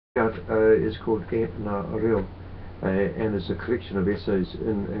Out is called E Na Reo, and it's a collection of essays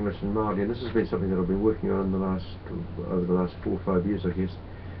in English and Māori, and this has been something that I've been working on over the last 4 or 5 years, I guess.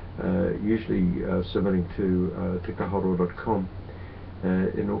 Usually submitting to tekahoro.com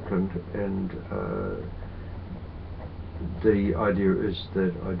in Auckland, and the idea is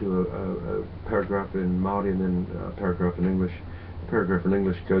that I do a paragraph in Māori and then a paragraph in English. The paragraph in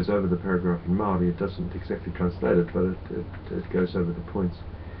English goes over the paragraph in Māori. It doesn't exactly translate it, but it goes over the points.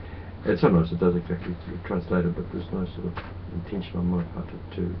 And sometimes it does exactly translate it, but there's no sort of intention on my part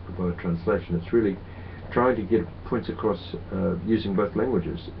to provide a translation. It's really trying to get points across using both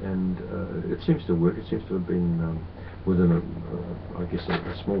languages, and it seems to work. It seems to have been within I guess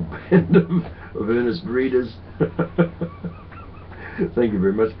a small band of earnest readers. Thank you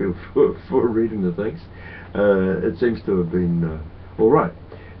very much, Bill, for reading the things. It seems to have been all right.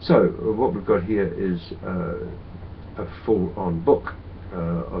 So what we've got here is a full-on book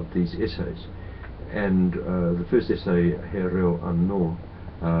of these essays, and the first essay, He Reo Anō,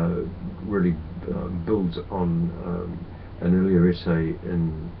 really builds on an earlier essay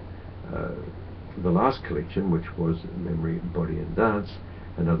in the last collection, which was Memory, Body and Dance,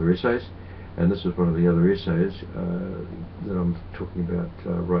 and other essays, and this is one of the other essays that I'm talking about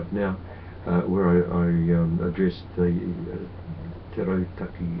right now, where I addressed the Te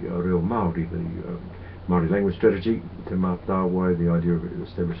Rautaki Reo Māori, the Māori language strategy, Te Mātāwai, the idea of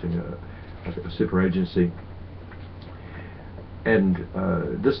establishing a super agency. And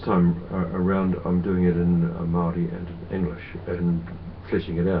this time around I'm doing it in Māori and English and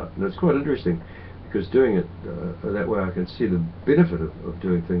fleshing it out. And it's quite interesting because doing it that way I can see the benefit of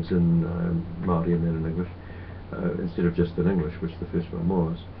doing things in Māori and then in English instead of just in English, which the first one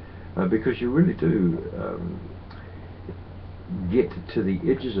was, because you really do get to the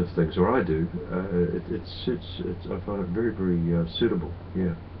edges of things, or I do. It suits. I find it very, very suitable.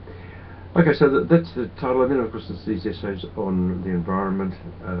 Yeah. Okay, so that's the title, and then of course there's these essays on the environment,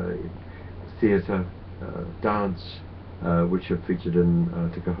 theatre, dance, which are featured in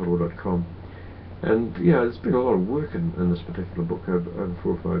tekahoro.com. And yeah, there's been a lot of work in this particular book over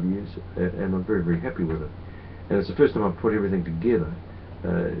 4 or 5 years, and I'm very, very happy with it. And it's the first time I've put everything together.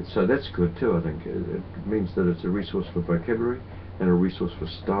 So that's good too, I think. It means that it's a resource for vocabulary and a resource for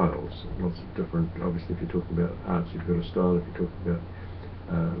styles. Lots of different, obviously if you're talking about arts you've got a style, if you're talking about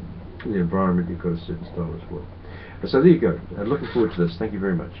the environment you've got a certain style as well. So there you go. Looking forward to this. Thank you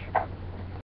very much.